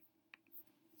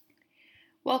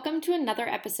Welcome to another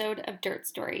episode of Dirt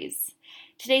Stories.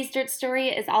 Today's Dirt Story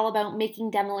is all about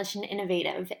making demolition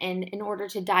innovative, and in order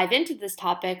to dive into this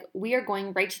topic, we are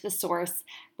going right to the source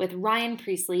with Ryan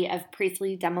Priestley of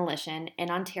Priestley Demolition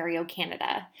in Ontario,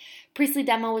 Canada. Priestley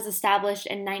Demo was established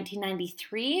in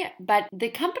 1993, but the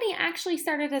company actually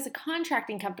started as a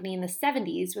contracting company in the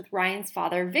 70s with Ryan's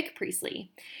father, Vic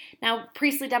Priestley. Now,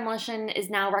 Priestley Demolition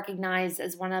is now recognized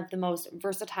as one of the most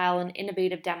versatile and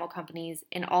innovative demo companies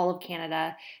in all of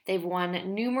Canada. They've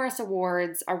won numerous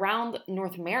awards around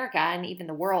North America and even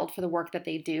the world for the work that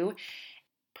they do.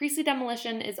 Priestley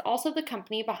Demolition is also the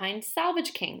company behind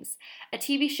Salvage Kings, a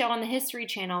TV show on the History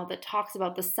Channel that talks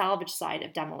about the salvage side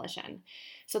of demolition.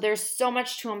 So there's so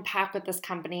much to unpack with this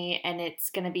company, and it's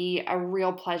going to be a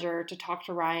real pleasure to talk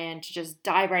to Ryan, to just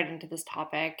dive right into this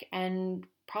topic, and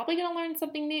probably going to learn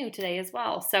something new today as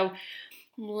well. So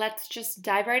let's just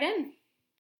dive right in.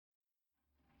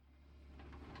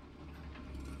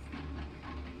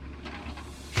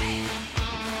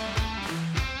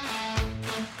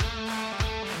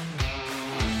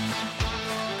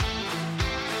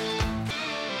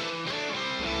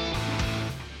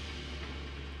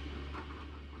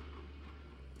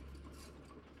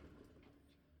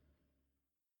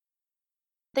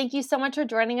 Thank you so much for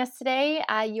joining us today.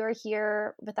 You're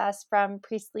here with us from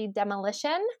Priestley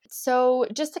Demolition. So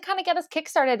just to kind of get us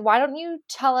kickstarted, why don't you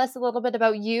tell us a little bit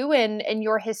about you and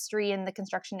your history in the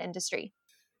construction industry?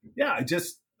 Yeah,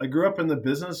 I grew up in the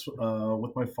business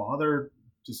with my father,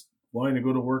 just wanting to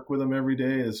go to work with him every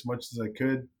day as much as I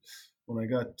could. When I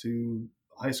got to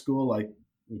high school, I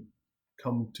would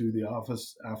come to the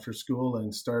office after school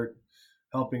and start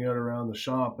helping out around the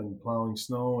shop and plowing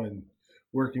snow and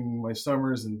working my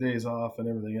summers and days off and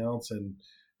everything else. And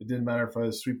it didn't matter if I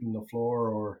was sweeping the floor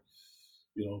or,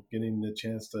 getting the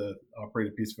chance to operate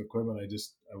a piece of equipment.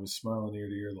 I was smiling ear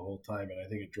to ear the whole time, and I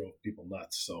think it drove people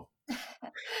nuts. So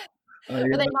Are they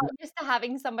not used to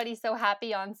having somebody so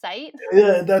happy on site?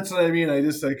 yeah, that's what I mean. I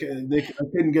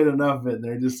couldn't get enough of it. And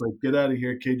they're just like, get out of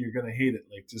here, kid. You're gonna hate it.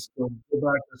 Like, just go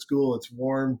back to school. It's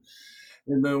warm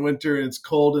in the winter. It's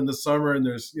cold in the summer, and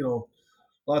there's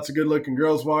lots of good looking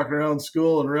girls walking around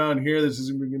school. And around here, there's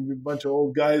just gonna be a bunch of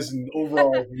old guys in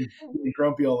overalls and getting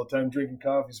grumpy all the time, drinking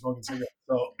coffee, smoking cigarettes.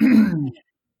 So, and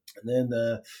then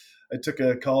I took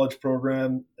a college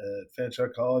program at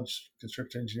Fanshawe College,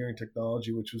 construction engineering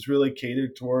technology, which was really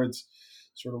catered towards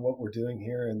sort of what we're doing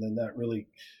here. And then that really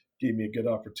gave me a good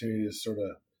opportunity to sort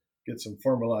of get some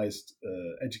formalized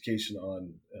education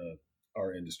on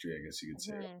our industry, I guess you could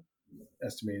say,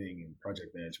 estimating and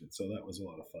project management. So that was a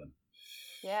lot of fun.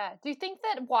 Yeah. Do you think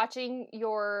that watching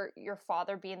your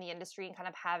father be in the industry and kind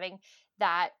of having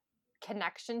that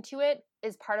connection to it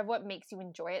is part of what makes you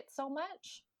enjoy it so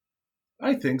much?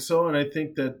 I think so, and I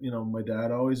think that my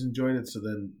dad always enjoyed it. So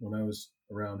then when I was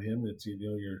around him, it's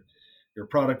you're a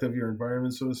product of your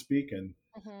environment, so to speak, and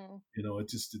it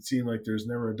seemed like there's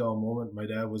never a dull moment. My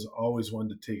dad was always one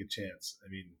to take a chance. I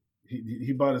mean,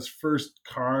 he bought his first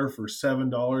car for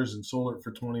 $7 and sold it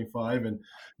for 25, and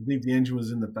I think the engine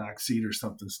was in the back seat or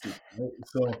something stupid. Right?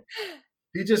 So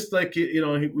he just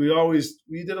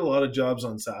we did a lot of jobs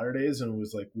on Saturdays, and it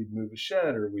was like we'd move a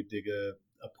shed or we'd dig a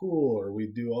pool or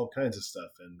we'd do all kinds of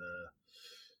stuff, and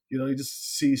you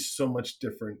just see so much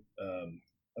different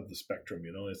of the spectrum.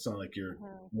 It's not like you're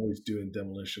always doing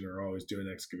demolition or always doing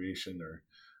excavation. Or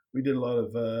we did a lot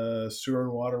of sewer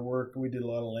and water work, and we did a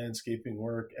lot of landscaping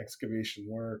work, excavation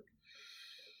work,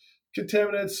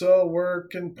 contaminated soil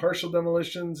work, and partial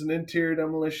demolitions and interior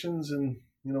demolitions, and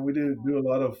we do a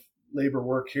lot of labor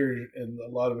work here and a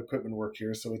lot of equipment work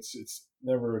here, so it's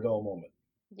never a dull moment.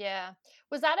 Yeah.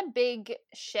 Was that a big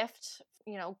shift?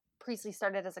 Priestley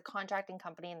started as a contracting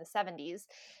company in the 70s,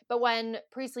 but when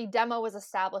Priestley Demo was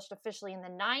established officially in the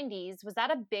 90s, was that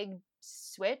a big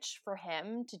switch for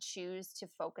him to choose to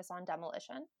focus on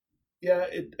demolition? Yeah,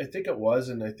 I think it was,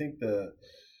 and I think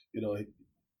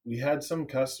we had some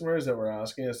customers that were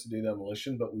asking us to do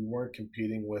demolition, but we weren't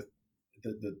competing with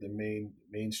the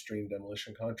mainstream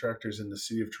demolition contractors in the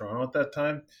city of Toronto at that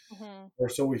time, or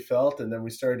so we felt. And then we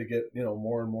started to get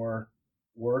more and more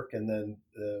work, and then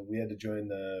we had to join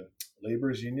the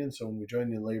laborers union. So when we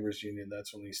joined the laborers union,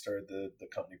 that's when we started the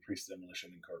company Priestley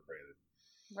Demolition Incorporated.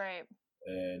 Right.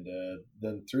 And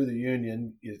then through the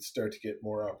union, you start to get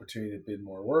more opportunity to bid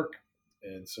more work.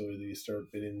 And so you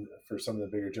start bidding for some of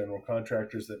the bigger general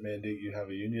contractors that mandate you have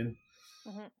a union.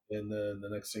 And then the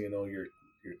next thing you know, you're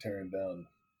tearing down,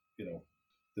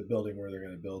 the building where they're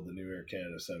going to build the new Air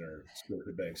Canada Center,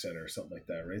 Scotia Bank Center, or something like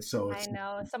that, right? So I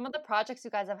know some of the projects you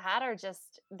guys have had are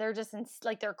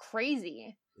they're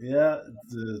crazy. Yeah,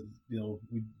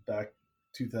 we back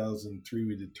 2003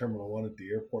 we did Terminal 1 at the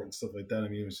airport and stuff like that. I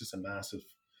mean, it was just a massive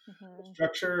Mm-hmm.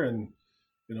 structure and,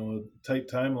 tight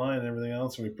timeline and everything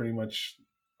else. And I pretty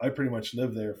much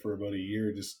lived there for about a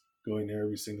year, just going there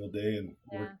every single day and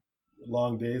work Yeah.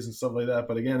 long days and stuff like that.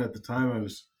 But again, at the time I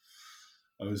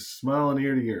was smiling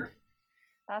ear to ear.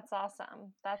 That's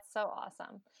awesome. That's so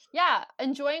awesome. Yeah,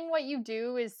 enjoying what you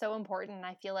do is so important. And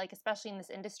I feel like, especially in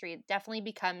this industry, it definitely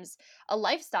becomes a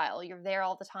lifestyle. You're there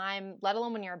all the time, let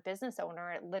alone when you're a business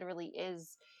owner. It literally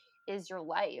is your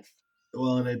life.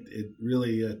 Well, and it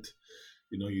really,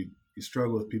 you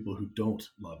struggle with people who don't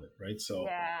love it, right? So,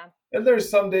 Yeah. and there's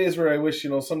some days where I wish,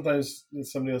 sometimes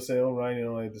somebody will say, "Oh,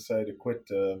 Ryan, I decided to quit.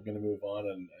 I'm going to move on,"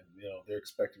 and they're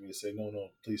expecting me to say, "No, no,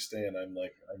 please stay." And I'm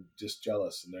like, I'm just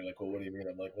jealous. And they're like, "Well, what do you mean?"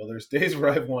 I'm like, "Well, there's days where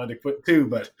I've wanted to quit too,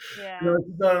 but Yeah.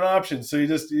 it's not an option." So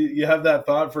you have that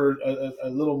thought for a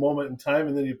little moment in time,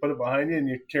 and then you put it behind you and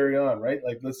you carry on, right?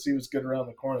 Like, let's see what's good around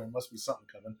the corner. There must be something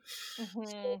coming.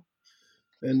 Mm-hmm.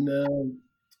 And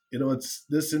it's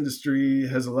this industry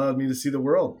has allowed me to see the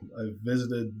world. I've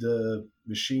visited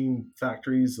machine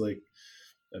factories, like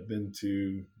I've been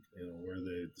to where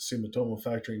the Sumitomo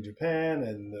factory in Japan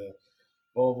and the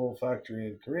Volvo factory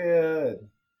in Korea,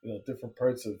 and different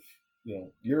parts of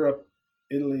Europe,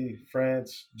 Italy,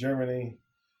 France, Germany,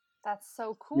 That's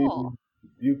so cool.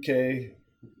 Sweden, UK.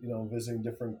 Visiting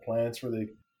different plants where they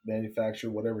manufacture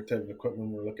whatever type of equipment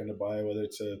we're looking to buy, whether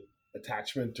it's a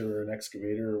attachment or an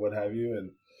excavator or what have you,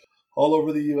 and all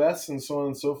over the U.S. and so on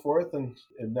and so forth, and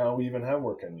now we even have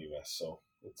work in the U.S. So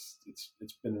it's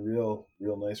been real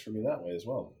nice for me that way as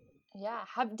well. Yeah.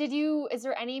 Is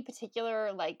there any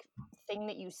particular like thing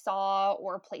that you saw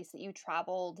or place that you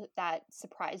traveled that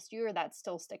surprised you or that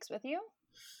still sticks with you?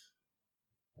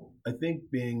 I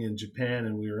think being in Japan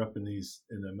and we were up in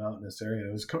a mountainous area,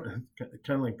 it was kind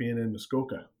of like being in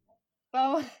Muskoka.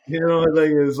 Oh, Like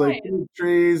it was like nice. big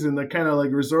trees and the kind of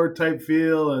like resort type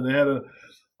feel, and they had an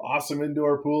awesome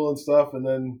indoor pool and stuff. And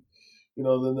then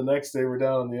then the next day we're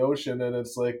down in the ocean and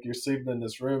it's like you're sleeping in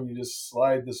this room. You just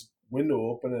slide this window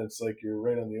open and it's like you're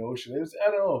right on the ocean. It was,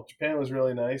 I don't know. Japan was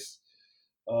really nice.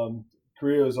 Um,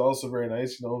 Korea was also very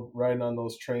nice. Riding on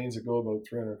those trains that go about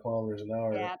 300 kilometers an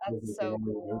hour. Yeah, that's so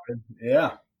cool.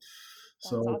 Yeah. That's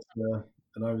So awesome. it's,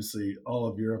 and obviously all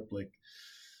of Europe, like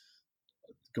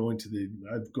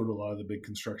I'd go to a lot of the big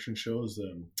construction shows,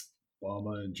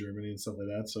 Bama in Germany and stuff like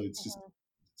that. So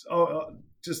Mhm.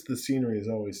 just the scenery is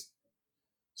always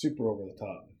super over the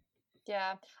top.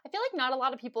 Yeah. I feel like not a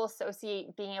lot of people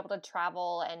associate being able to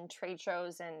travel and trade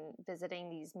shows and visiting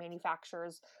these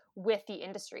manufacturers with the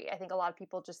industry. I think a lot of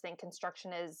people just think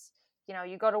construction is,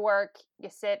 you go to work, you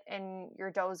sit in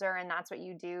your dozer, and that's what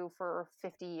you do for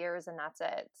 50 years, and that's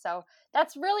it. So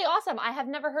that's really awesome. I have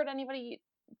never heard anybody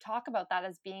talk about that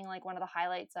as being like one of the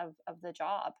highlights of the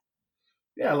job.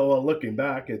 Yeah, well, looking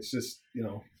back, it's just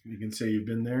you can say you've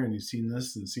been there and you've seen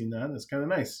this and seen that. And it's kind of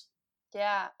nice.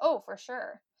 Yeah. Oh, for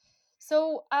sure.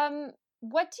 So,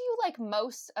 what do you like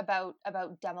most about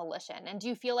demolition? And do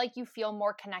you feel like you feel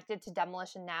more connected to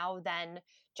demolition now than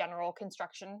general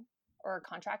construction or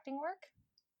contracting work?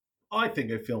 I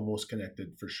think I feel most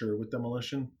connected for sure with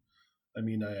demolition. I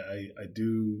mean, I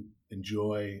do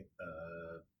enjoy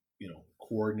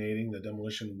coordinating the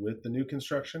demolition with the new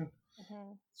construction.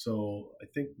 Hmm. So I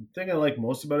think the thing I like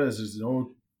most about it is there's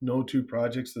no two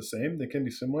projects the same. They can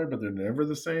be similar, but they're never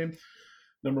the same.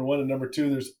 Number one, and number two,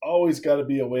 there's always got to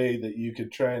be a way that you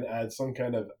could try and add some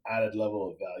kind of added level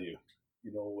of value,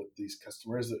 with these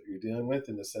customers that you're dealing with,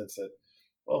 in the sense that,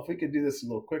 well, if we could do this a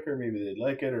little quicker, maybe they'd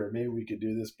like it, or maybe we could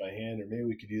do this by hand, or maybe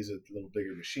we could use a little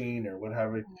bigger machine, or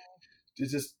whatever.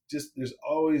 Just there's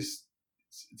always,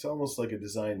 it's almost like a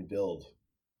design build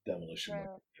demolition work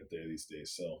Right. out there these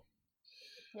days. So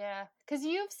Yeah, because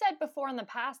you've said before in the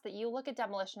past that you look at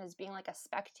demolition as being like a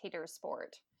spectator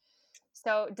sport.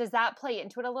 So does that play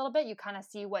into it a little bit? You kind of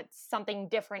see what's something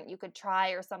different you could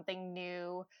try or something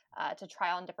new to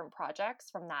try on different projects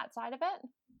from that side of it?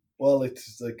 well,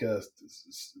 it's like a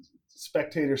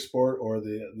spectator sport, or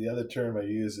the other term I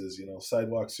use is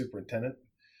sidewalk superintendent.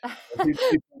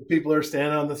 People are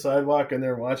standing on the sidewalk and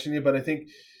they're watching you, but I think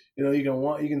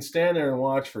you can stand there and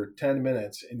watch for 10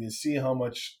 minutes and you see how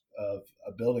much of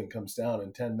a building comes down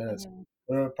in 10 minutes Mhm.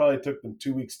 when it probably took them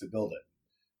 2 weeks to build it.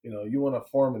 You want to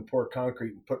form and pour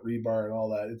concrete and put rebar and all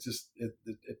that. It's just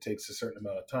it takes a certain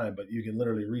amount of time, but you can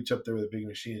literally reach up there with a big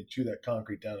machine and chew that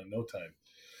concrete down in no time.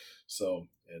 So,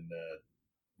 and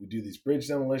we do these bridge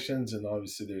demolitions, and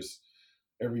obviously there's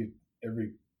every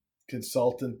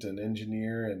consultant and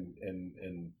engineer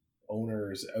and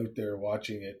owners out there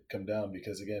watching it come down,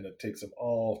 because again, it takes them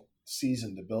all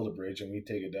season to build a bridge, and we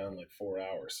take it down in like 4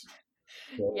 hours.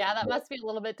 So, Yeah, that must be a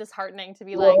little bit disheartening to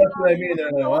be well, like, that's what oh, I mean. you Like,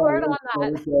 worked so wow, hard on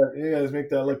that. you guys make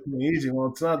that look pretty easy. Well,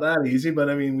 it's not that easy, but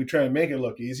I mean, we try and make it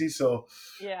look easy. So,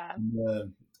 Yeah. uh,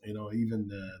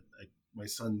 even my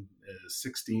son is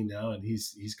 16 now, and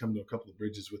he's come to a couple of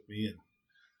bridges with me, and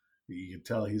you can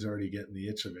tell he's already getting the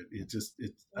itch of it.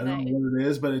 I don't know Nice. what it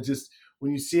is, but it just,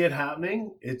 when you see it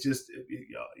happening,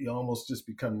 you almost just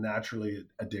become naturally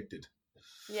addicted.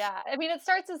 Yeah. I mean, it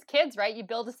starts as kids, right? You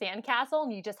build a sandcastle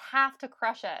and you just have to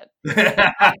crush it. You have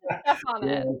Yeah, to step on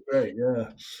it. that's right.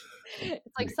 Yeah.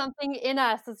 It's like something in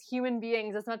us as human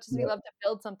beings, as much as we Yeah. love to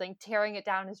build something, tearing it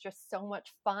down is just so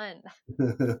much fun.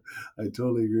 I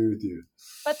totally agree with you.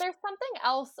 But there's something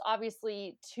else,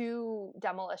 obviously, to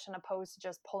demolition opposed to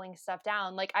just pulling stuff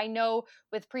down. Like I know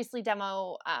with Priestley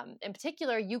Demo, in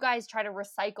particular, you guys try to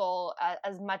recycle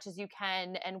as much as you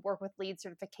can and work with LEED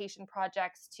certification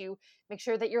projects to make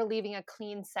sure that you're leaving a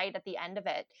clean site at the end of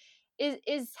it.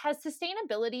 Has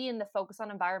sustainability and the focus on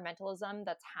environmentalism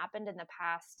that's happened in the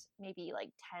past maybe like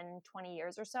 10, 20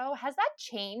 years or so, has that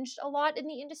changed a lot in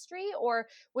the industry, or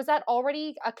was that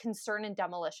already a concern in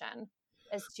demolition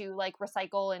as to like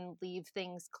recycle and leave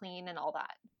things clean and all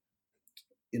that?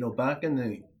 Back in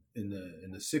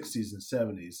the 60s and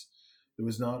 70s, it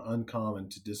was not uncommon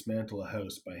to dismantle a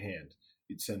house by hand.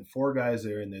 You'd send four guys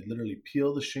there, and they'd literally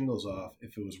peel the shingles off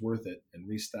if it was worth it, and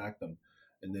restack them.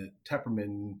 And the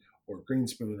Tepperman or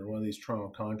Greenspoon or one of these Toronto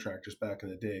contractors back in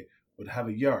the day would have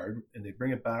a yard, and they'd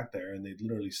bring it back there, and they'd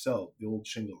literally sell the old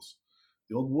shingles,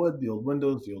 the old wood, the old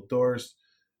windows, the old doors.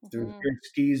 If there was Mm-hmm. big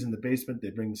skis in the basement,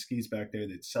 they'd bring the skis back there,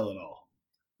 they'd sell it all.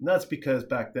 And that's because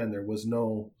back then there was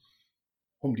no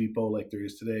Home Depot like there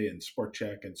is today, and Sport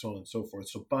Check and so on and so forth.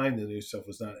 So buying the new stuff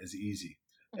was not as easy,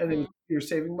 and Mm-hmm. you're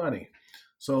saving money.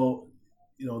 So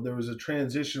there was a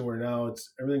transition where now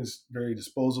everything's very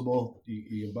disposable.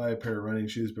 You can buy a pair of running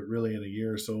shoes, but really in a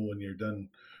year or so, when you're done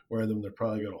wearing them, they're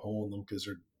probably got a hole in them because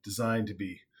they're designed to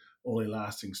be only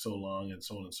lasting so long, and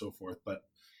so on and so forth. But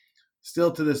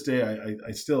still, to this day,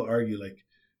 I still argue, like,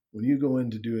 when you go in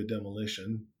to do a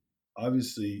demolition,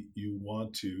 obviously you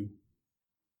want to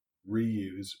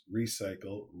reuse,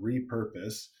 recycle,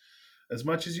 repurpose as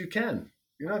much as you can.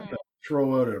 You're not going Mm-hmm. to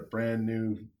throw out a brand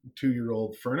new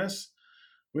 2-year-old furnace.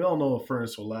 We all know a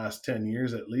furnace will last 10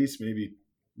 years at least,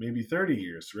 maybe 30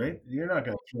 years, right? You're not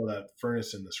going to throw that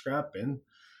furnace in the scrap bin.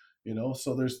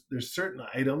 So there's certain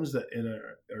items that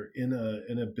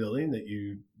in a building that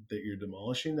you're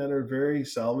demolishing that are very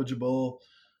salvageable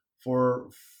for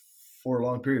a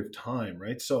long period of time,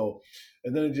 right? So,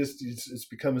 and then it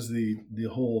becomes the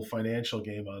whole financial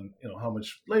game on how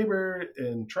much labor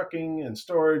and trucking and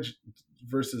storage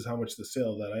versus how much the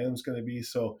sale of that item is going to be.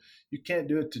 So you can't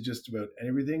do it to just about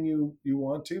everything you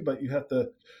want to, but you have to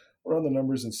run the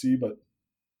numbers and see. But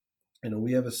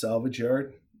we have a salvage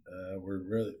yard.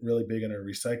 We're really big on our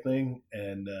recycling,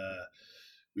 and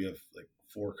we have like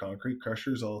 4 concrete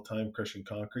crushers all the time, crushing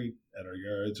concrete at our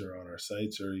yards or on our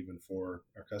sites or even for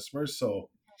our customers. So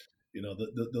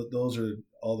those are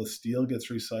all the steel gets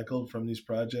recycled from these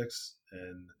projects,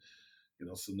 and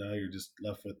so now you're just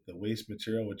left with the waste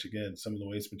material, which again, some of the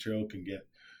waste material can get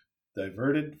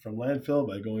diverted from landfill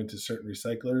by going to certain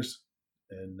recyclers,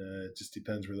 and it just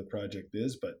depends where the project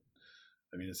is. But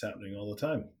I mean, it's happening all the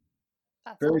time.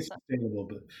 That's Very awesome. sustainable,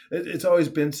 but it's always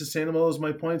been sustainable, is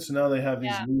my point. So now they have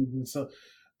these Yeah. leads and so,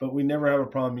 but we never have a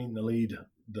problem meeting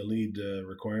the lead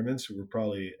requirements. We're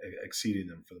probably exceeding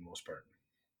them for the most part.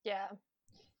 Yeah.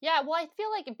 Yeah. Well, I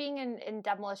feel like being in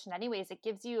demolition anyways, it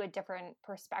gives you a different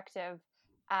perspective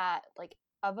at like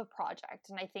of a project.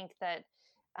 And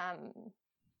um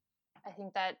I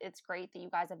think that it's great that you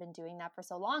guys have been doing that for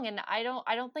so long. And I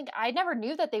don't think I never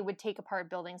knew that they would take apart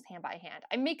buildings hand by hand.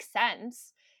 It makes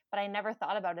sense, but I never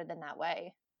thought about it in that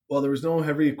way. Well, there was no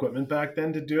heavy equipment back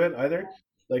then to do it either.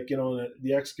 Like,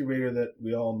 the excavator that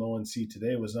we all know and see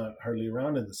today was not hardly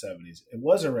around in the 70s. It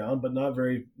was around, but not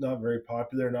very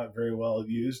popular, not very well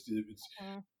used.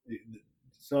 Mm.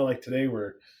 It's not like today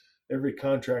where every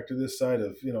contractor this side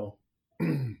of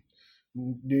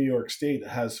New York State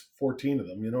has 14 of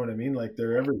them. You know what I mean? Like,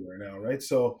 they're everywhere now, right?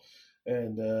 So,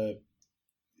 and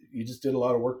you just did a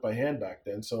lot of work by hand back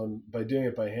then. So by doing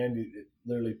it by hand, it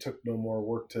literally took no more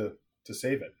work to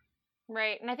save it.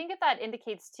 Right. And I think that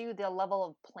indicates too the level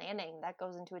of planning that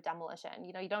goes into a demolition.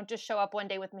 You don't just show up one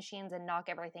day with machines and knock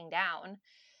everything down.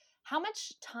 How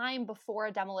much time before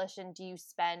a demolition do you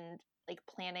spend like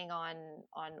planning on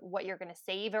what you're going to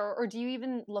save, or do you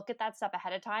even look at that stuff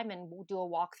ahead of time and do a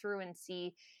walkthrough and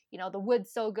see, the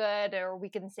wood's so good, or we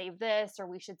can save this, or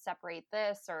we should separate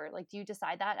this, or like do you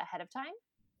decide that ahead of time?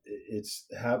 It's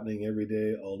happening every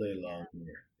day, all day long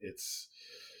here. It's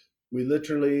we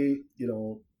literally,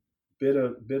 bid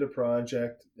a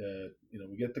project.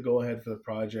 We get the go ahead for the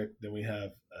project. Then we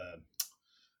have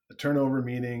a turnover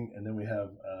meeting, and then we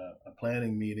have a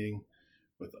planning meeting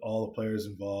with all the players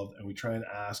involved, and we try and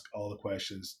ask all the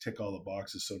questions, tick all the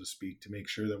boxes, so to speak, to make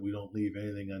sure that we don't leave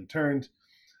anything unturned,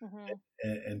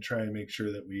 and try and make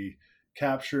sure that we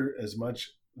capture as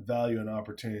much value and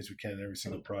opportunity as we can in every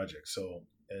single project. So,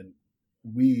 and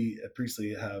we at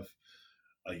Priestley have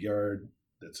a yard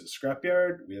that's a scrap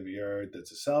yard, we have a yard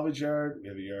that's a salvage yard, we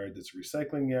have a yard that's a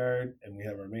recycling yard, and we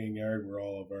have our main yard where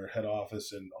all of our head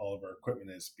office and all of our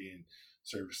equipment is being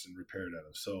serviced and repaired out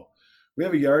of. So we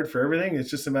have a yard for everything.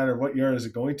 It's just a matter of what yard is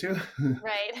it going to.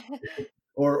 Right.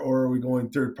 or are we going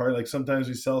third party? Like sometimes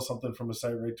we sell something from a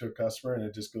site right to a customer and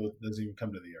it just doesn't even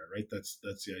come to the yard, right? That's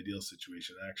the ideal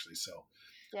situation actually. So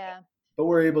yeah. But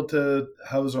we're able to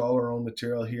house all our own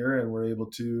material here, and we're able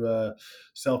to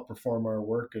self-perform our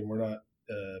work, and we're not,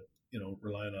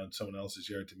 relying on someone else's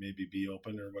yard to maybe be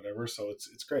open or whatever. So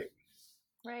it's great.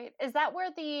 Right. Is that where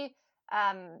the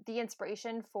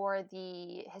inspiration for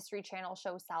the History Channel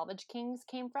show Salvage Kings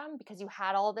came from? Because you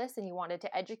had all this and you wanted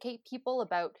to educate people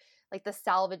about like the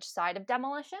salvage side of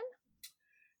demolition?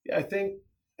 Yeah, I think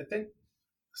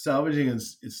salvaging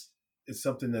is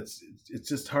something it's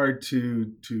just hard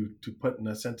to put in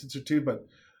a sentence or two. But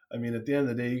I mean, at the end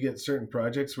of the day, you get certain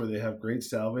projects where they have great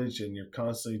salvage and you're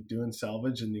constantly doing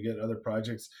salvage, and you get other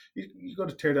projects. You go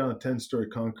to tear down a 10-story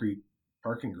concrete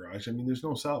parking garage. I mean, there's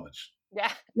no salvage.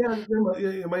 Yeah. Yeah,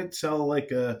 you might sell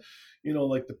like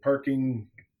like the parking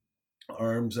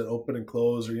arms that open and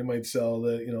close, or you might sell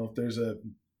if there's a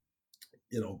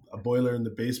boiler in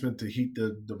the basement to heat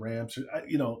the ramps.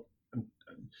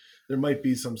 There might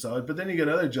be some salvage, but then you get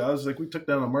other jobs. Like we took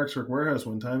down a Markswork warehouse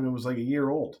one time, and it was like a year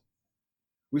old.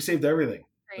 We saved everything.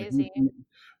 Crazy. Like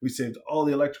we saved all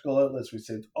the electrical outlets. We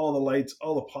saved all the lights,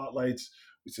 all the pot lights.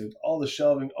 We saved all the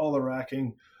shelving, all the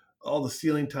racking, all the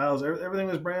ceiling tiles. Everything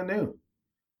was brand new.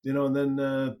 And then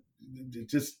it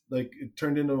just like it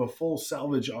turned into a full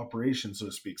salvage operation, so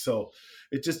to speak. So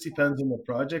it just depends on the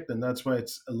project, and that's why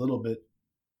it's a little bit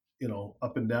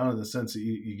up and down in the sense that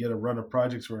you get a run of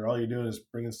projects where all you're doing is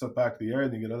bringing stuff back to the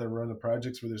yard, and you get other run of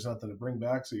projects where there's nothing to bring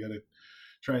back, so you got to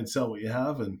try and sell what you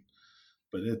have.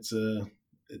 But it's the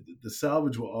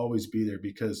salvage will always be there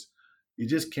because you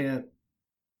just can't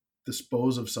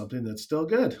dispose of something that's still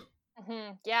good.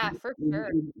 Mm-hmm. Yeah, for sure.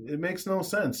 It makes no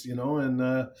sense,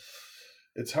 and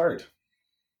it's hard.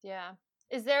 Yeah.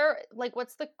 Is there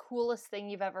what's the coolest thing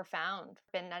you've ever found?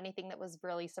 Been anything that was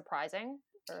really surprising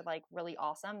or like really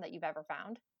awesome that you've ever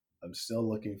found? I'm still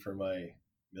looking for my $1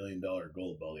 million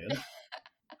gold bullion.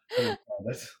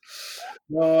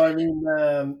 No, I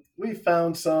mean, we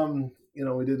found some,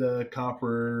 we did a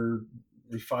copper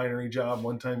refinery job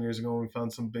one time years ago. We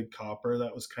found some big copper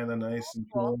that was kind of nice and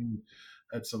cool. And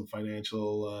had some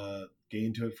financial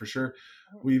gain to it for sure.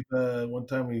 We've one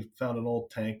time we found an old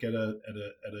tank at a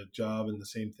job, and the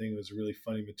same thing. It was a really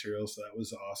funny material, so that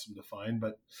was awesome to find.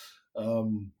 But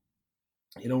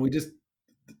we just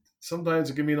sometimes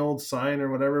it can be an old sign or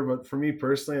whatever. But for me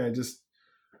personally,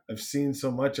 I've seen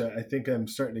so much. I think I'm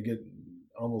starting to get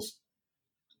almost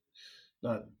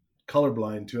not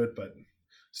colorblind to it, but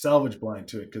salvage blind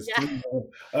to it, because I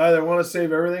either want to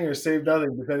save everything or save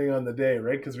nothing depending on the day,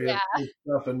 right? Because we have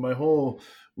stuff. And when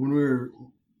we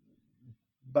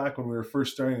were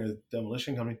first starting a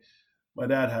demolition company, my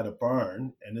dad had a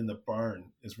barn, and in the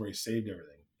barn is where he saved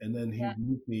everything. And then he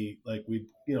moved me, like we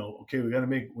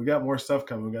got more stuff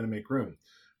coming, we got to make room,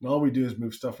 and all we do is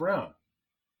move stuff around.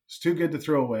 It's too good to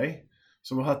throw away,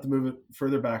 so we'll have to move it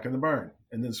further back in the barn,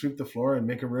 and then sweep the floor and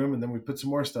make a room, and then we put some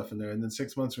more stuff in there. And then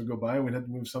 6 months would go by, and we'd have to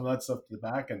move some of that stuff to the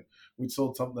back, and we'd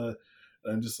sold something that,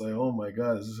 and I'm just like, oh my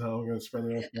God, this is how I'm going to spend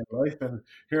the rest of my life. And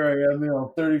here I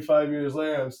am, 35 years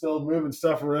later, I'm still moving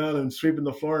stuff around and sweeping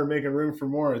the floor and making room for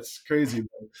more. It's crazy.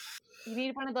 You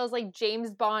need one of those like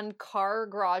James Bond car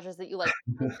garages that you like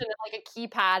push in like a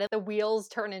keypad and the wheels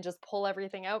turn and just pull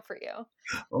everything out for you.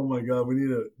 Oh my God, we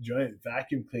need a giant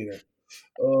vacuum cleaner.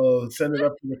 Oh, send it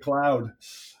up to the cloud.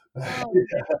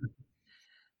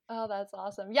 Oh, that's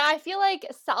awesome. Yeah, I feel like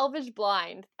salvage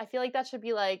blind. I feel like that should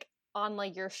be like on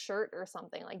like your shirt or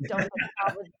something. Like don't look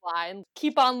salvage blind.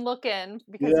 Keep on looking,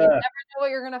 because you never know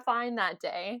what you're gonna find that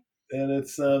day. And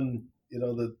it's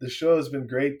the show has been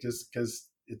great just because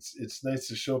it's nice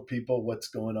to show people what's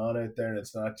going on out there, and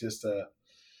it's not just a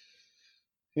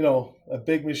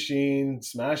big machine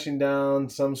smashing down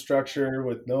some structure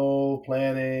with no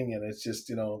planning. And it's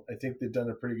just, I think they've done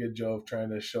a pretty good job of trying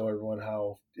to show everyone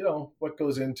how, what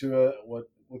goes into a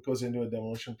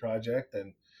demolition project.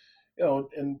 And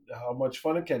and how much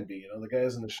fun it can be. The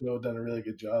guys in the show have done a really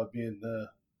good job being the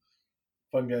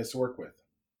fun guys to work with.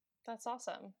 That's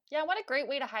awesome. Yeah, what a great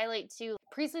way to highlight too.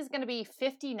 Priestley's going to be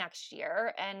 50 next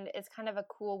year, and it's kind of a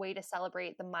cool way to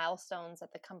celebrate the milestones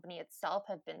that the company itself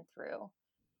have been through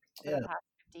for the Yeah, past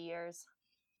 50 years.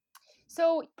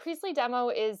 So, Priestley Demo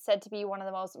is said to be one of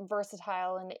the most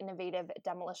versatile and innovative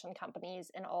demolition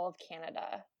companies in all of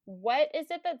Canada. What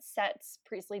is it that sets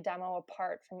Priestley Demo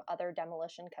apart from other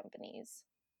demolition companies?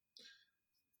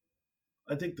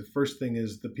 I think the first thing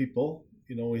is the people.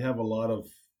 We have a lot of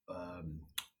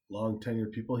long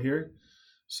tenured people here.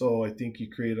 So I think you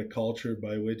create a culture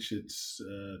by which it's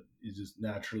just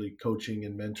naturally coaching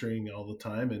and mentoring all the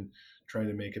time and trying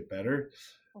to make it better.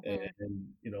 Mm-hmm.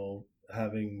 And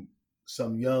having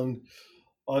some young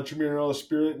entrepreneurial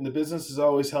spirit in the business is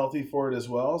always healthy for it as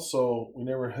well. So we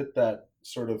never hit that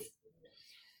sort of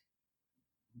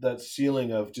that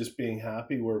ceiling of just being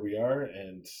happy where we are.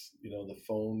 And the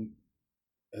phone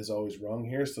has always rung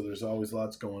here, so there's always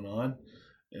lots going on.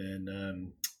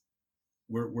 And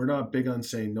we're not big on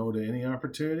saying no to any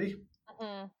opportunity.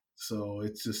 Mm-hmm. So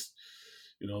it's just,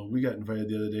 we got invited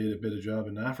the other day to bid a job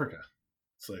in Africa.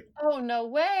 It's like, Oh, no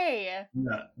way.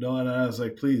 yeah, no, and I was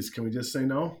like, please, can we just say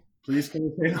no? Please, can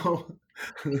we say no?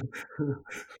 And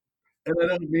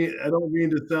I don't mean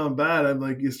to sound bad. I'm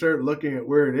like, you start looking at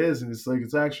where it is, and it's like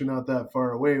it's actually not that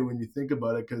far away when you think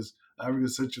about it, because Africa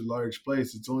is such a large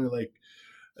place. It's only like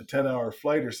a 10-hour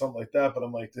flight or something like that. But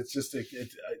I'm like, it's just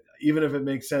even if it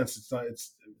makes sense, it's not.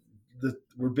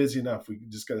 We're busy enough. We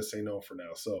just got to say no for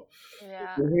now. So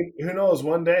Yeah. who knows?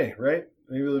 One day, right?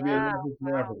 Maybe there'll be Yeah. another in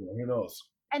Wow. Africa. Who knows?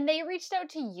 And they reached out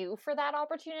to you for that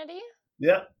opportunity?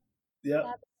 Yeah, yeah,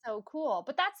 That's so cool.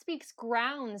 But that speaks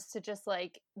grounds to just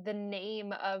like the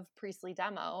name of Priestley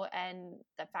Demo and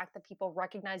the fact that people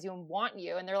recognize you and want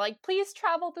you. And they're like, please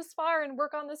travel this far and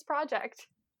work on this project.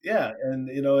 yeah. And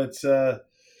it's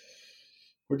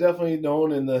we're definitely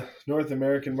known in the North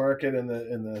American market and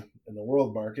the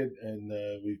world market, and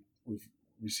we've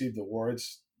received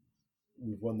awards.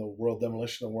 We've won the World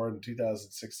Demolition Award in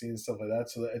 2016 and stuff like that.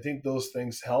 So I think those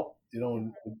things help,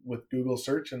 with Google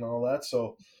search and all that.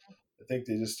 So I think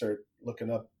they just start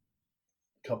looking up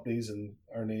companies, and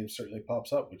our name certainly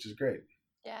pops up, which is great.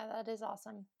 Yeah, that is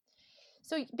awesome.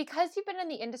 So, because you've been in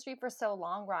the industry for so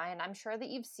long, Ryan, I'm sure that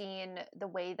you've seen the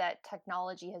way that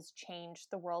technology has changed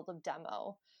the world of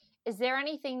demo. Is there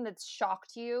anything that's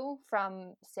shocked you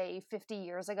from, say, 50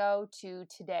 years ago to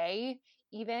today,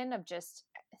 even of just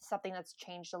something that's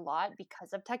changed a lot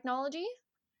because of technology?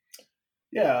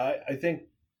 Yeah, I think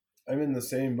I'm in the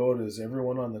same boat as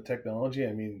everyone on the technology.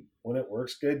 I mean, when it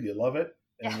works good, you love it.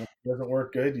 And Yeah. when it doesn't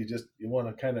work good, you want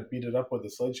to kind of beat it up with a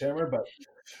sledgehammer. But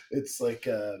it's like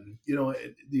the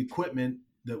equipment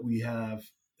that we have,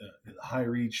 high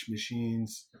reach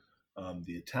machines,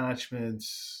 the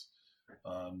attachments.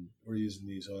 We're using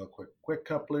these quick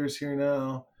couplers here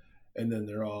now, and then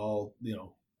they're all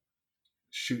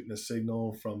shooting a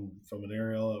signal from an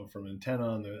aerial from an antenna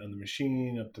on the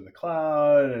machine up to the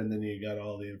cloud, and then you got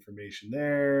all the information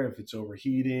there if it's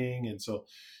overheating. And so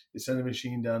you send a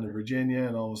machine down to Virginia,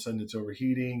 and all of a sudden it's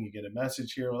overheating. You get a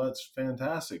message here. Well, that's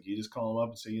fantastic. You just call them up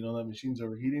and say, that machine's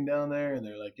overheating down there, and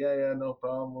they're like, yeah, no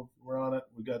problem. We're on it.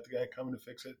 We got the guy coming to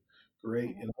fix it.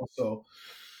 Great. And also,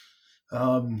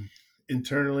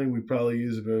 internally, we probably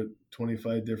use about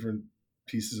 25 different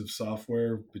pieces of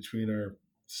software between our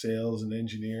sales and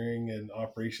engineering and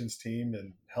operations team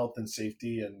and health and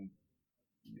safety and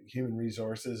human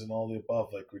resources and all the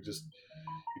above. Like you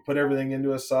put everything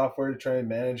into a software to try and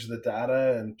manage the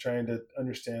data and trying to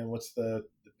understand what's the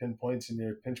pinch points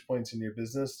in your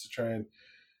business to try and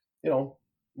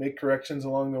make corrections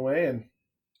along the way and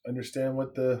understand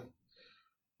what the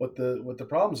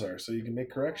problems are so you can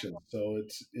make corrections. So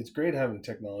it's great having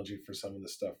technology for some of the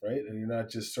stuff, right? And you're not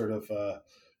just sort of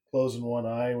closing one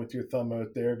eye with your thumb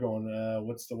out there going,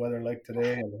 what's the weather like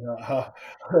today, and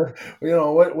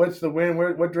what's the wind,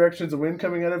 what direction's the wind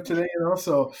coming out of today,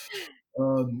 so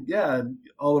yeah,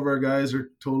 all of our guys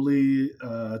are totally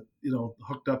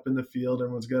hooked up in the field.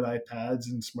 Everyone's got iPads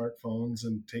and smartphones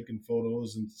and taking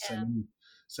photos and Yeah.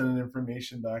 sending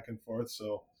information back and forth.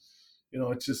 So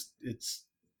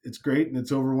it's great, and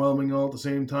it's overwhelming all at the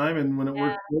same time. And when it Yeah.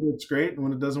 works good, it's great. And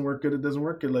when it doesn't work good, it doesn't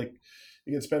work good. Like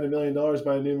you can spend $1 million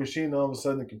buying a new machine, and all of a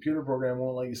sudden the computer program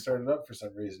won't let you start it up for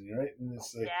some reason, right? And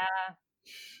it's like Yeah.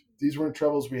 these weren't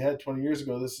troubles we had 20 years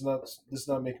ago. This is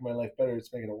not making my life better.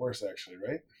 It's making it worse, actually,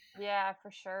 right? Yeah, for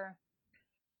sure.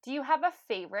 Do you have a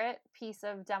favorite piece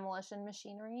of demolition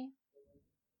machinery?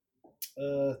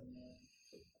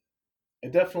 I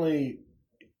definitely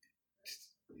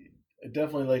I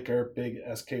definitely like our big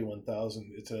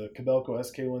SK1000. It's a Cabelco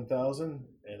SK1000,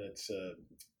 and it's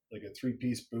like a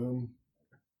three-piece boom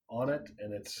on it,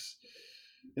 and it's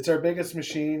our biggest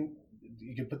machine.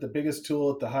 You can put the biggest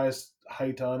tool at the highest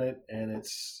height on it, and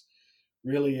it's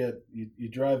really you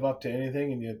drive up to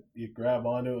anything and you grab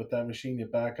onto it with that machine, you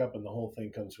back up, and the whole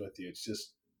thing comes with you.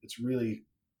 It's really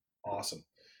awesome.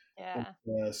 Yeah.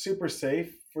 Super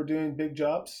safe for doing big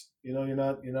jobs. You're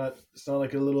not. It's not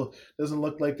like a little. Doesn't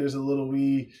look like there's a little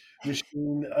wee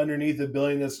machine underneath a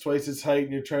building that's twice its height,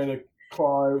 and you're trying to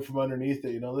claw out from underneath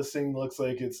it. This thing looks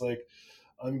like it's like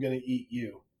I'm gonna eat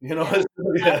you.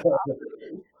 Yeah.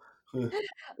 Yeah. A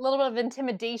little bit of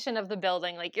intimidation of the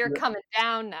building, like you're coming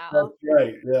down That's now.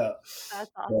 right. Yeah. That's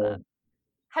So, awesome.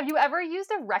 Have you ever used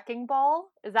a wrecking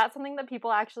ball? Is that something that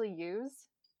people actually use?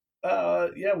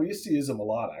 yeah, we used to use them a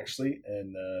lot actually,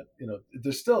 and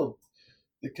there's still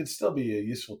it can still be a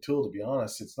useful tool. To be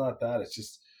honest, it's not that. It's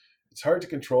just it's hard to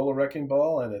control a wrecking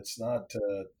ball, and it's not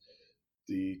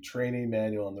the training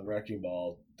manual on the wrecking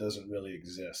ball doesn't really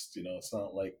exist. It's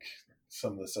not like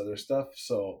some of this other stuff.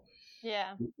 So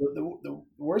Yeah. the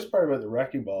worst part about the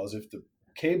wrecking ball is if the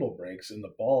cable breaks and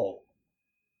the ball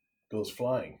goes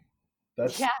flying.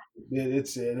 That's Yeah, and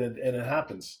it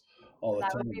happens all the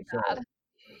that would time. be So, bad.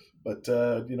 but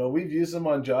we've used them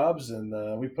on jobs, and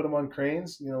we put them on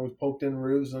cranes. We've poked in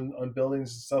roofs on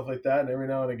buildings and stuff like that. And every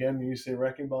now and again, when you say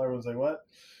wrecking ball, everyone's like, "What?"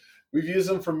 We've used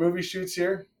them for movie shoots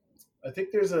here. I think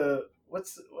there's a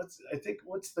what's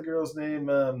the girl's name?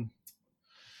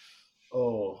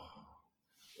 Oh,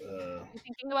 You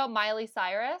thinking about Miley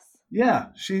Cyrus?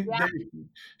 yeah, Yeah.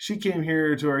 she came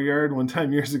here to our yard one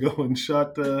time years ago and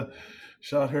shot her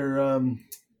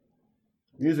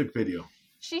music video.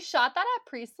 She shot that at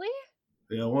Priestley?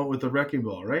 Went with the wrecking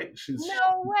ball, right?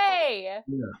 No way.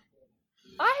 Yeah.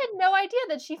 I had no idea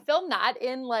that she filmed that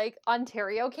in like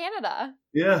Ontario, Canada.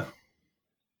 Yeah.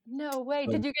 No way.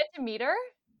 Did you get to meet her?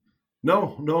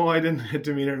 No, I didn't get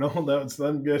to meet her. No, that was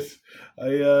none good.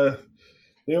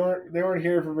 They weren't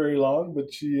here for very long,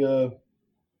 but she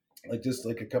like just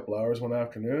like a couple hours one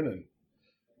afternoon, and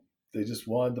they just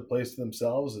wanted the place to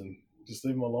themselves and just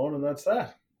leave them alone, and that's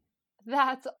that.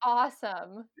 That's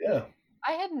awesome. Yeah.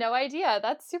 I had no idea.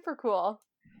 That's super cool.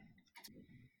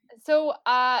 So,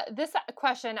 this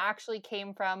question actually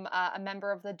came from a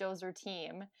member of the Dozer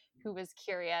team who was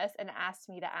curious and asked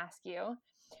me to ask you.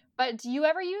 But do you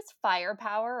ever use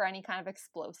firepower or any kind of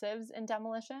explosives in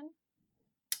demolition?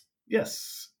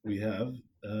 Yes, we have.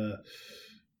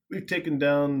 We've taken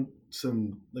down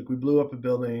like we blew up a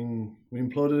building. We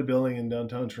imploded a building in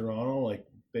downtown Toronto, like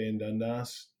Bay and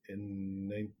Dundas, in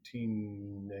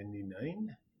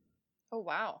 1999. Oh,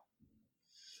 wow.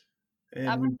 That And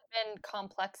must have been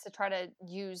complex to try to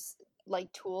use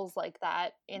like tools like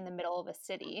that in the middle of a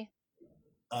city.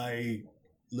 I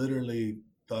literally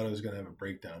thought I was going to have a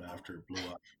breakdown after it blew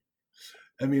up.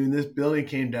 I mean, this building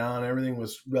came down, everything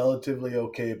was relatively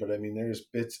okay, but I mean, there's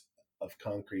bits of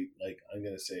concrete, like I'm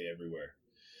going to say everywhere.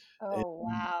 And Oh,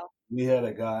 wow. we had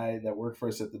a guy that worked for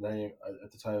us at the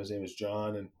time. His name was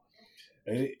John, and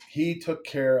he took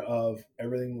care of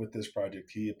everything with this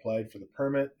project. He applied for the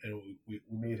permit, and we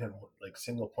made him like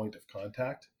single point of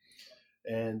contact.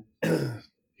 And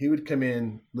he would come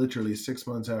in literally 6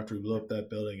 months after we blew up that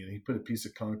building, and he put a piece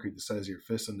of concrete the size of your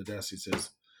fist on the desk. He says,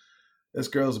 "This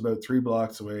girl's about 3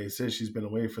 blocks away. He says she's been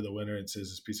away for the winter, and says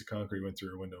this piece of concrete went through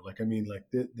her window." Like, I mean, like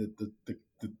the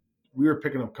we were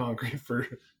picking up concrete for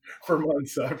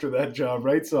months after that job,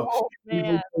 right? So Oh,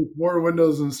 people man. put more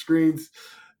windows and screens,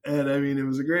 and I mean, it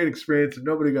was a great experience, and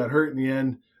nobody got hurt in the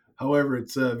end. However,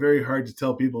 it's very hard to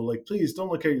tell people, like, please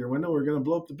don't look out your window. We're going to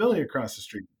blow up the building across the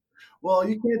street. Well,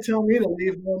 you can't tell me to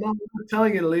leave. Well, no, we're not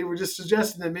telling you to leave. We're just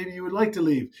suggesting that maybe you would like to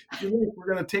leave. If you like,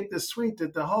 we're going to take this suite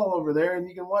at the hall over there, and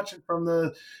you can watch it from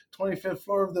the 25th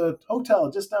floor of the hotel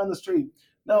just down the street.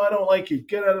 No, I don't like you.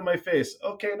 Get out of my face.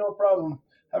 Okay, no problem.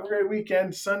 Have a great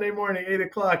weekend. Sunday morning, 8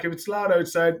 o'clock. If it's loud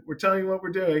outside, we're telling you what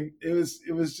we're doing.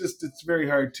 It's very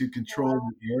hard to control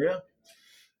the area.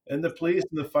 And the police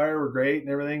and the fire were great and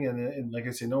everything. And like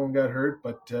I say, no one got hurt,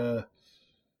 but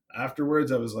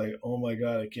afterwards I was like, oh my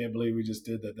God, I can't believe we just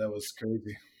did that. That was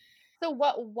crazy. So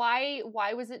why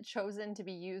was it chosen to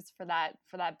be used for that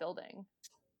building?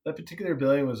 That particular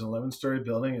building was an 11-story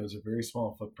building. It was a very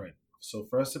small footprint. So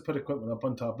for us to put equipment up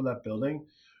on top of that building,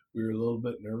 we were a little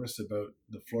bit nervous about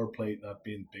the floor plate not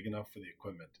being big enough for the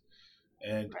equipment.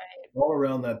 And Right. all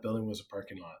around that building was a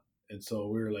parking lot. And so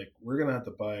we were like, we're going to have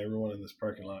to buy everyone in this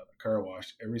parking lot a car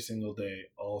wash every single day,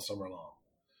 all summer long.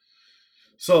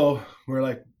 So we're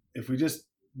like, if we just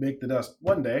make the dust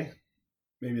one day,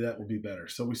 maybe that will be better.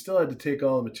 So we still had to take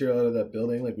all the material out of that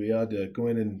building. Like we had to go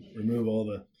in and remove all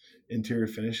the interior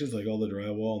finishes, like all the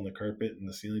drywall and the carpet and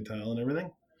the ceiling tile and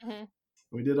everything. Mm-hmm.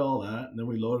 We did all that, and then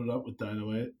we loaded up with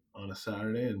dynamite on a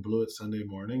Saturday and blew it Sunday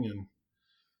morning. And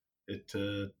it,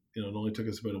 it only took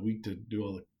us about a week to do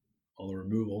all the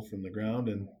removal from the ground.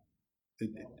 And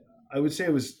I would say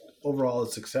it was overall a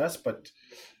success, but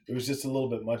it was just a little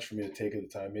bit much for me to take at the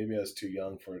time. Maybe I was too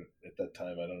young for it at that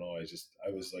time. I don't know.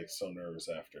 I was like so nervous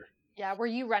after. Yeah. Were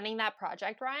you running that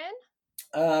project, Ryan?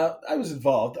 I was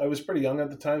involved. I was pretty young at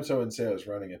the time, so I wouldn't say I was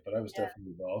running it, but I was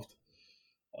definitely involved.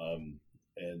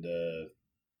 And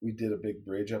we did a big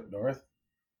bridge up north,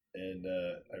 and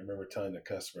I remember telling the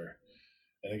customer,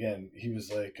 and again, he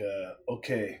was like,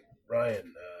 "Okay,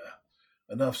 Ryan,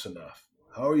 enough's enough.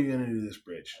 How are you going to do this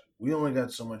bridge? We only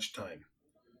got so much time.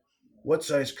 What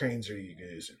size cranes are you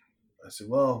using?" I said,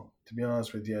 "Well, to be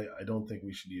honest with you, I don't think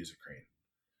we should use a crane."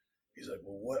 He's like,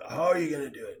 "Well, how are you going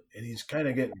to do it?" And he's kind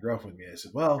of getting gruff with me. I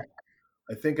said, "Well,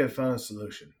 I think I found a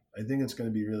solution. I think it's going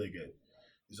to be really good."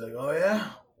 He's like, "Oh,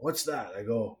 yeah? What's that?" I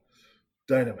go,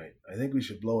 "Dynamite. I think we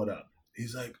should blow it up."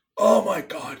 He's like, "Oh my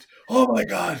God. Oh my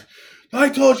God. I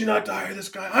told you not to hire this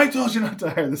guy. I told you not to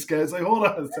hire this guy." It's like, hold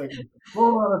on a second.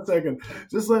 Hold on a second.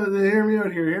 Just hear me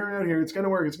out here. Hear me out here. It's going to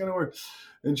work. It's going to work.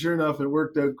 And sure enough, it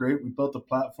worked out great. We built a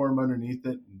platform underneath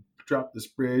it and dropped this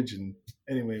bridge. And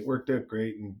anyway, it worked out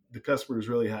great. And the customer was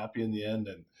really happy in the end.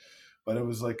 But it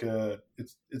was like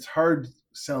it's hard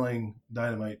selling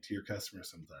dynamite to your customers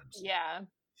sometimes. Yeah.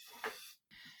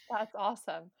 That's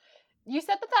awesome. You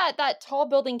said that tall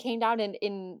building came down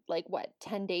in like what,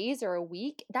 10 days or a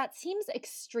week? That seems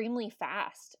extremely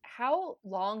fast. How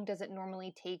long does it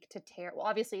normally take to tear? Well,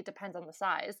 obviously it depends on the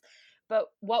size, but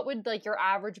what would like your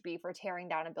average be for tearing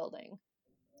down a building?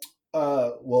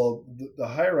 Well, the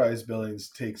high-rise buildings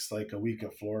takes like a week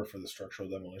of floor for the structural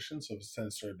demolition. So if it's a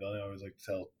 10-story building, I always like to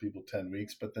tell people 10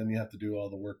 weeks, but then you have to do all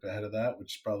the work ahead of that,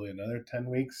 which is probably another 10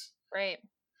 weeks. Right.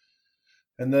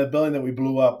 And the building that we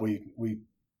blew up,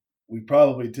 we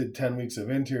probably did 10 weeks of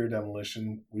interior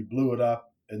demolition. We blew it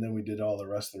up, and then we did all the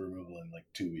rest of the removal in like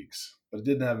 2 weeks. But it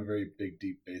didn't have a very big,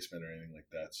 deep basement or anything like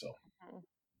that. So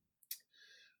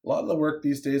a lot of the work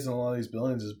these days in a lot of these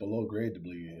buildings is below grade.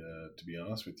 To be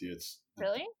honest with you, it's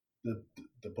Really?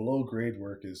 the below grade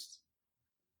work is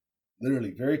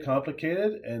literally very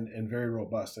complicated and very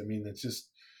robust. I mean, it's just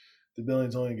the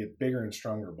buildings only get bigger and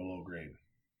stronger below grade.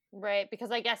 Right,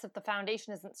 because I guess if the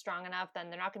foundation isn't strong enough, then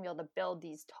they're not going to be able to build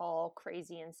these tall,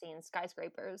 crazy, insane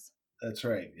skyscrapers. That's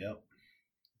right. Yep.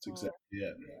 That's exactly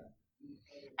it.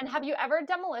 And have you ever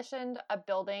demolitioned a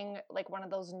building like one of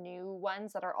those new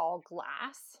ones that are all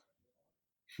glass?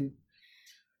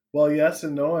 Well, yes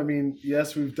and no. I mean,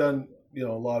 yes, we've done a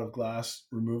lot of glass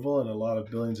removal and a lot of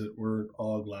buildings that were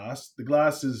all glass. The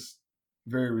glass is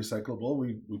very recyclable.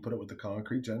 We put it with the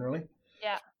concrete generally.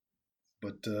 Yeah.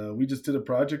 But we just did a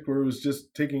project where it was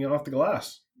just taking off the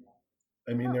glass.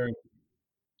 I mean, they're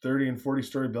 30 and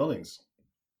 40-story buildings.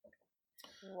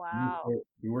 Wow.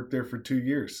 We worked there for 2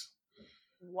 years.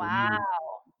 Wow.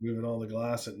 Moving all the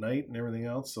glass at night and everything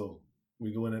else. So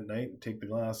we go in at night and take the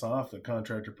glass off. The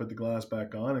contractor put the glass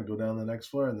back on and go down the next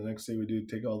floor. And the next day we do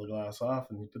take all the glass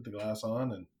off and we put the glass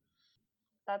on. And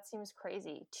that seems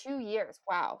crazy. 2 years.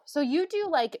 Wow. So you do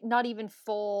like not even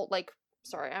full, like,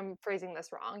 sorry, I'm phrasing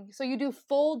this wrong. So you do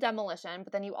full demolition,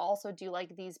 but then you also do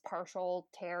like these partial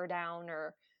tear down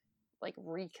or like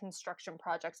reconstruction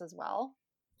projects as well.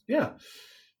 Yeah.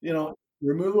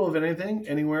 Removal of anything,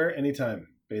 anywhere, anytime,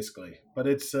 basically. But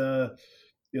it's,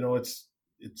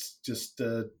 it's just,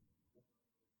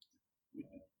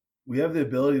 we have the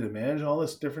ability to manage all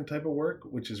this different type of work,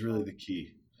 which is really the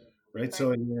key, right?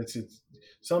 So it's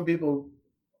some people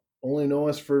only know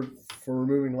us for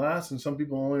removing glass, and some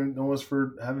people only know us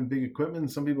for having big equipment,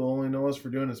 and some people only know us for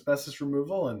doing asbestos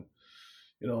removal, and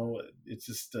it's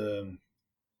just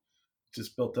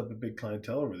built up a big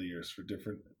clientele over the years for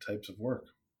different types of work.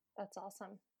 That's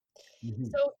awesome. Mm-hmm.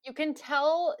 So you can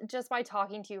tell just by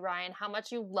talking to you, Ryan, how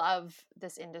much you love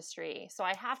this industry. So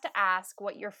I have to ask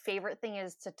what your favorite thing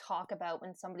is to talk about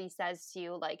when somebody says to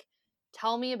you, like,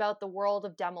 tell me about the world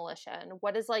of demolition.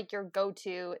 What is like your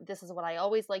go-to? This is what I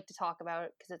always like to talk about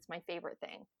because it's my favorite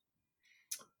thing.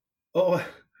 Oh,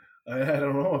 I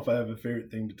don't know if I have a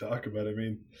favorite thing to talk about. I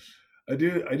mean, I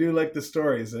do like the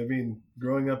stories. I mean,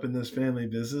 growing up in this family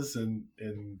business and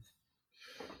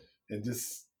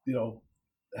just,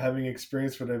 having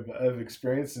experienced what I've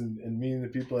experienced and meeting the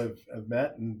people I've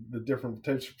met and the different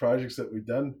types of projects that we've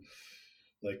done.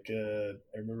 Like, I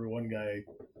remember one guy,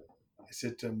 I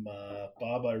said to him,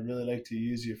 "Bob, I really like to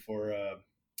use you for,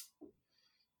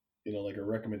 like a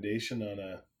recommendation on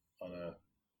a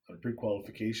a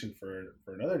pre-qualification for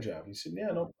another job. He said,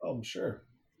 yeah, no problem, sure.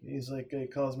 He's like, he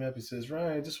calls me up. He says,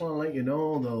 Ryan, I just want to let you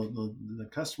know the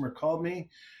customer called me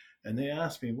and they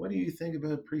asked me, what do you think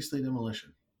about Priestley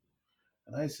Demolition?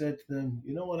 And I said to them,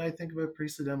 you know what I think about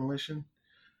Priestley Demolition?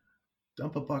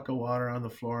 Dump a bucket of water on the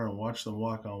floor and watch them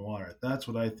walk on water. That's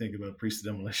what I think about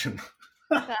Priestley Demolition.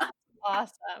 That's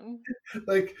awesome.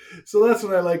 Like, so that's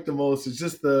what I like the most. It's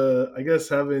just I guess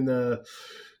having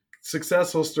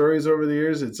successful stories over the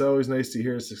years. It's always nice to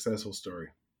hear a successful story.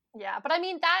 Yeah, but I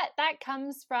mean that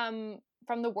comes from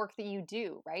the work that you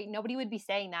do, right? Nobody would be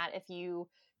saying that if you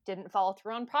didn't follow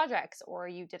through on projects or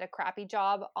you did a crappy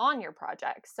job on your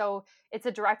projects. So it's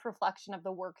a direct reflection of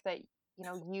the work that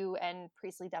you and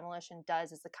Priestley Demolition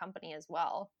does as a company as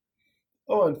well.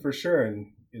 Oh, and for sure,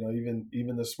 and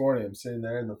even this morning, I'm sitting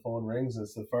there and the phone rings.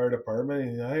 It's the fire department.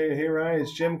 And, hey Ryan,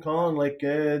 it's Jim calling. Like,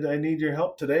 I need your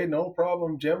help today. No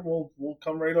problem, Jim. We'll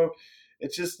come right over.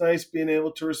 It's just nice being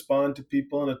able to respond to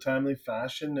people in a timely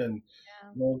fashion, and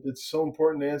it's so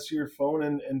important to answer your phone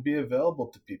and be available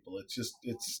to people. It's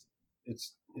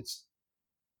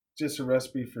just a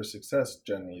recipe for success,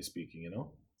 generally speaking.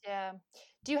 Yeah.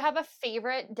 Do you have a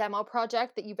favorite demo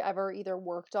project that you've ever either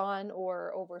worked on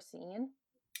or overseen?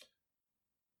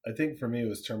 I think for me, it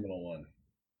was Terminal 1.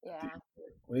 Yeah.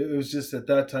 It was just at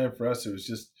that time for us, it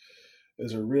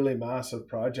was a really massive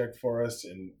project for us.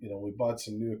 And, we bought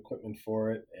some new equipment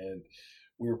for it. And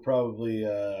we were probably,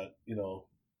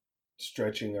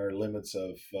 stretching our limits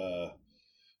of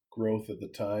growth at the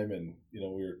time. And, we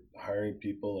were hiring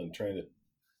people and trying to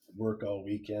work all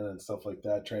weekend and stuff like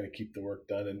that, trying to keep the work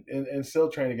done and still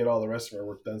trying to get all the rest of our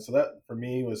work done. So that for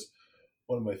me was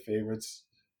one of my favorites.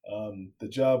 The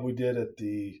job we did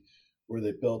where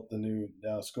they built the new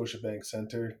now Scotiabank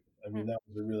Center, I mean, that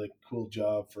was a really cool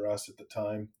job for us at the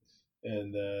time.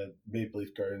 And Maple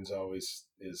Leaf Gardens always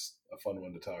is a fun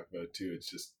one to talk about too. It's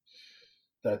just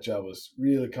that job was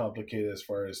really complicated as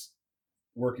far as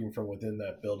working from within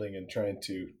that building and trying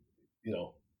to,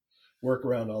 work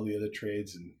around all the other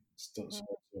trades and so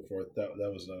forth. That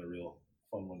was another real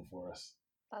fun one for us.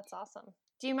 That's awesome.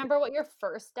 Do you remember what your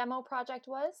first demo project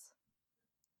was?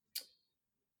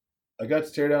 I got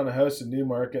to tear down a house in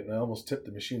Newmarket and I almost tipped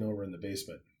the machine over in the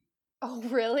basement. Oh,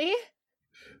 really?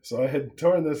 So I had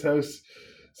torn this house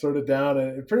sort of down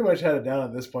and it pretty much had it down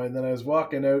at this point. And then I was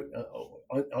walking out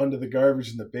onto the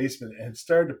garbage in the basement and it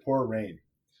started to pour rain.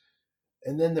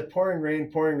 And then the pouring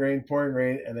rain.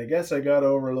 And I guess I got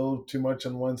over a little too much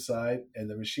on one side and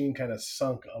the machine kind of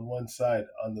sunk on one side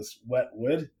on this wet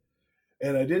wood.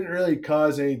 And I didn't really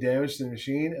cause any damage to the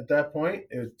machine at that point.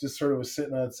 It just sort of was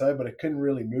sitting on its side, but I couldn't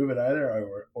really move it either,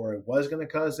 or it was going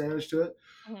to cause damage to it.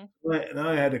 And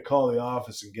I had to call the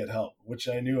office and get help, which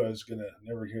I knew I was going to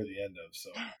never hear the end of. So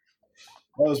that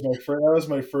was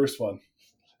my first one.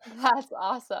 That's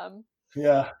awesome.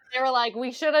 Yeah. They were like,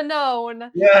 we should have known.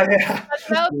 Yeah.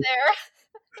 What's out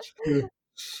there.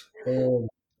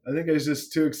 I think I was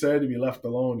just too excited to be left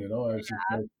alone. I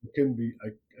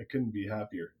couldn't be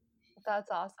happier.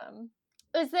 That's awesome.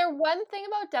 Is there one thing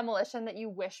about demolition that you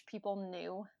wish people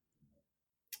knew?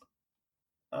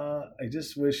 I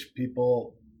just wish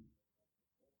people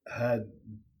had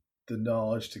the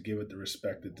knowledge to give it the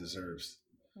respect it deserves.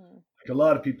 Like a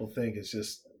lot of people think it's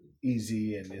just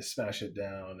easy and you smash it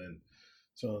down and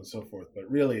so on and so forth. But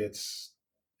really, it's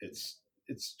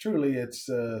truly it's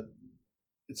an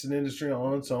industry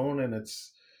on its own, and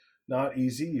it's not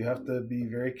easy. You have to be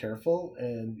very careful,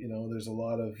 and there's a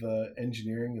lot of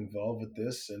engineering involved with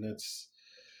this, and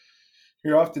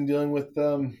you're often dealing with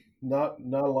not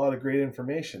a lot of great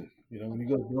information. When you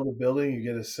go to build a building, you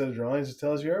get a set of drawings that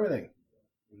tells you everything.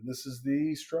 This is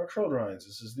the structural drawings.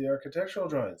 This is the architectural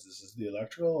drawings. This is the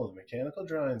electrical and mechanical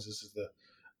drawings. This is the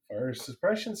fire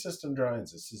suppression system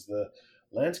drawings. This is the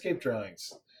landscape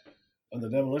drawings. On the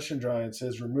demolition drawing, it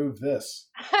says remove this.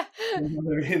 You know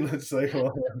what I mean? It's like a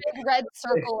big red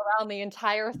circle around the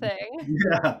entire thing.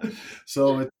 Yeah.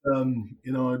 So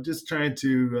it's just trying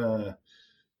to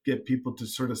get people to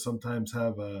sort of sometimes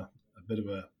have a bit of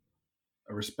a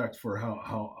respect for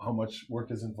how much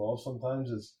work is involved sometimes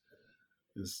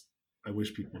is I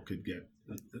wish people could get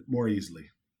more easily.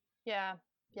 Yeah,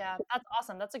 that's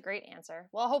awesome. That's a great answer.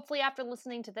 Well, hopefully after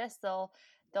listening to this, they'll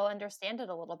understand it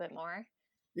a little bit more.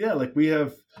 Yeah, like we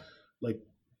have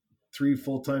 3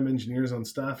 full-time engineers on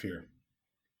staff here.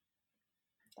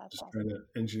 That's just awesome. Trying to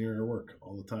engineer our work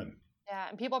all the time. Yeah,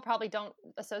 and people probably don't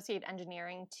associate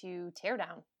engineering to tear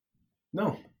down.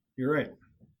 No, you're right.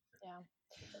 Yeah.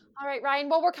 All right, Ryan.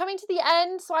 Well, we're coming to the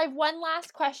end, so I have one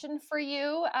last question for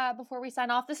you before we sign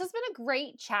off. This has been a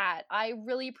great chat. I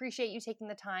really appreciate you taking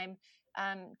the time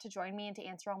to join me and to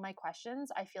answer all my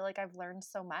questions. I feel like I've learned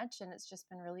so much, and it's just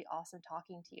been really awesome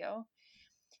talking to you.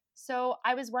 So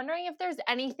I was wondering if there's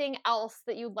anything else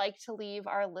that you'd like to leave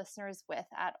our listeners with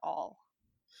at all.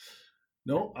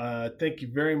 No, thank you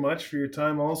very much for your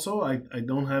time. Also, I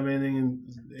don't have anything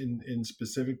in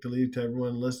specific to leave to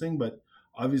everyone listening, but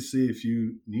obviously, if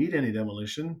you need any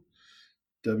demolition,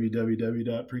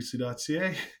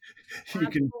 www.priestley.ca. You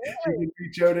can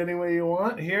reach out any way you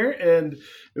want here. And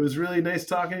it was really nice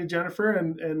talking to you, Jennifer,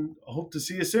 and hope to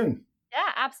see you soon.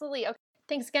 Yeah, absolutely. Okay.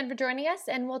 Thanks again for joining us,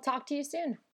 and we'll talk to you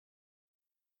soon.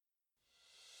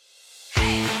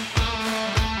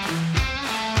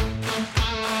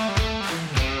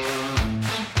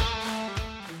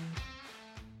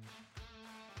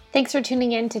 Thanks for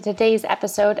tuning in to today's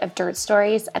episode of Dirt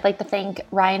Stories. I'd like to thank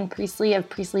Ryan Priestley of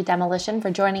Priestley Demolition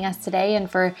for joining us today and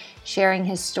for sharing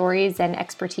his stories and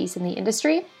expertise in the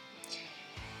industry.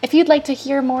 If you'd like to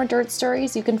hear more Dirt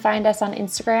Stories, you can find us on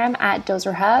Instagram at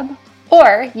Dozer Hub,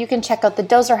 or you can check out the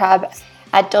Dozer Hub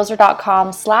at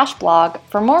dozer.com/blog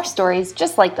for more stories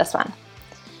just like this one.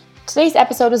 Today's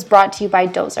episode is brought to you by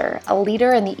Dozer, a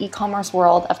leader in the e-commerce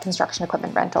world of construction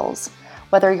equipment rentals.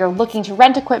 Whether you're looking to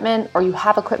rent equipment or you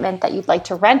have equipment that you'd like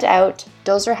to rent out,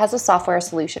 Dozer has a software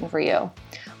solution for you.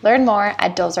 Learn more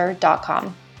at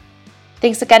dozer.com.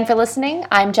 Thanks again for listening.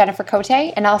 I'm Jennifer Cote,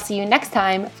 and I'll see you next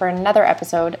time for another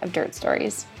episode of Dirt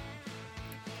Stories.